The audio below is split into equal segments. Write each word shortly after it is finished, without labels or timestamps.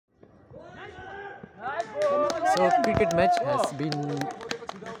So cricket match has been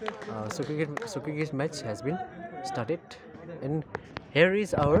cricket match has been started, and here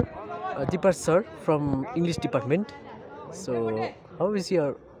is our Deepraj sir from English department. So how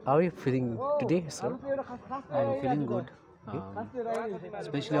are you feeling today, sir? I'm feeling good,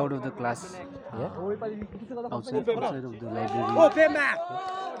 especially out of the class, Yeah. outside of the library,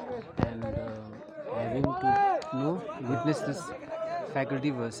 and having to witness this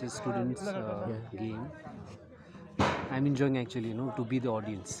faculty versus students game. I'm enjoying actually, to be the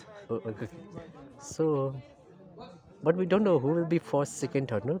audience. Oh, okay. So, but we don't know who will be first, second,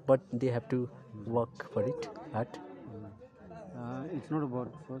 third, no? But they have to work for it hard. It's not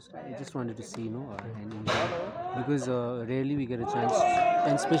about first. I just wanted to see, and enjoy, because rarely we get a chance,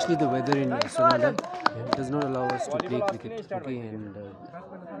 and especially the weather in Sonada does not allow us to play cricket. Okay, and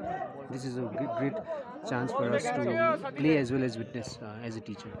this is a great chance for us to play as well as witness as a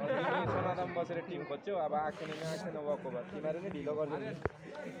teacher.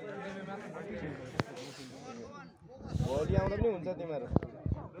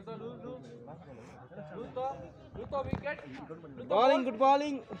 Bowling, good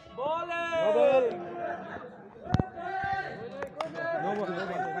bowling. Bowling. No ball.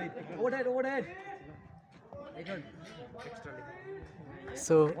 Overhead.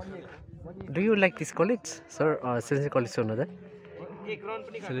 So, do you like this college, sir? Salesian college, Sonada?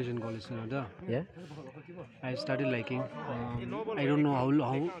 Salesian College, Sonada. Yeah. I started liking. I don't know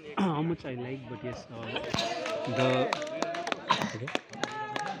how much I like, but yes, the Okay.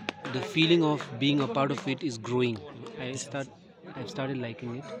 the feeling of being a part of it is growing. I've started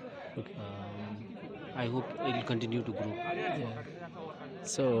liking it. Okay. I hope it will continue to grow.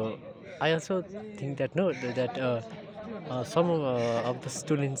 So, I also think that some of the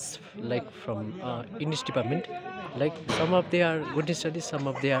students, like from English department, like some of they are good in studies, some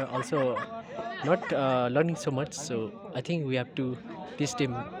of they are also not learning so much. So I think we have to teach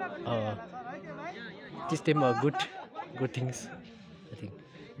them uh, good things. I think.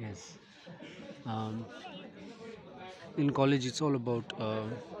 Yes. In college, it's all about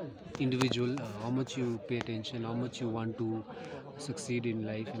individual, how much you pay attention, how much you want to succeed in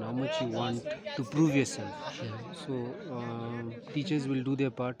life, and how much you want to prove yourself. So teachers will do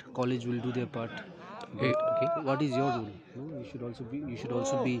their part, college will do their part. Okay. What is your role? You should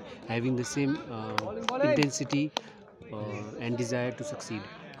also be having the same intensity and desire to succeed.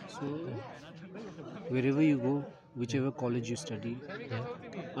 So wherever you go, whichever college you study,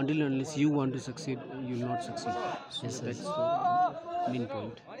 until and unless you want to succeed, you will not succeed. So Yes, that's yes. the main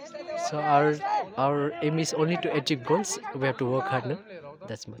point. So our aim is only to achieve goals. We have to work hard, no?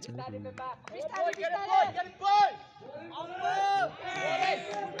 That's much.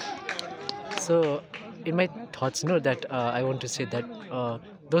 So, in my thoughts, that I want to say that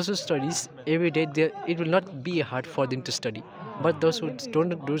those who studies every day, it will not be hard for them to study. But those who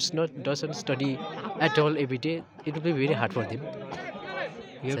doesn't study at all every day, it will be very hard for them.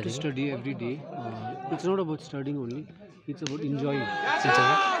 You have to study every day. It's not about studying only, it's about enjoying.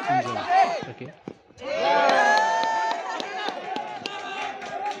 Enjoy. Okay.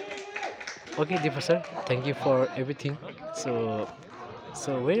 Okay, Deepa sir, thank you for everything. So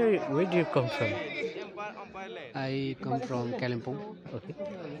where do you come from? I come from Kalimpong. Okay.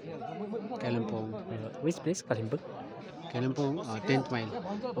 Kalimpong. Which place? Kalimpong. Kalimpong, 10th mile.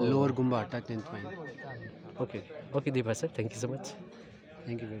 Lower Gumbata, 10th mile. Okay. Okay, Deepa sir, thank you so much.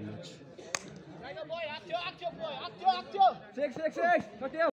 Thank you very much. Six.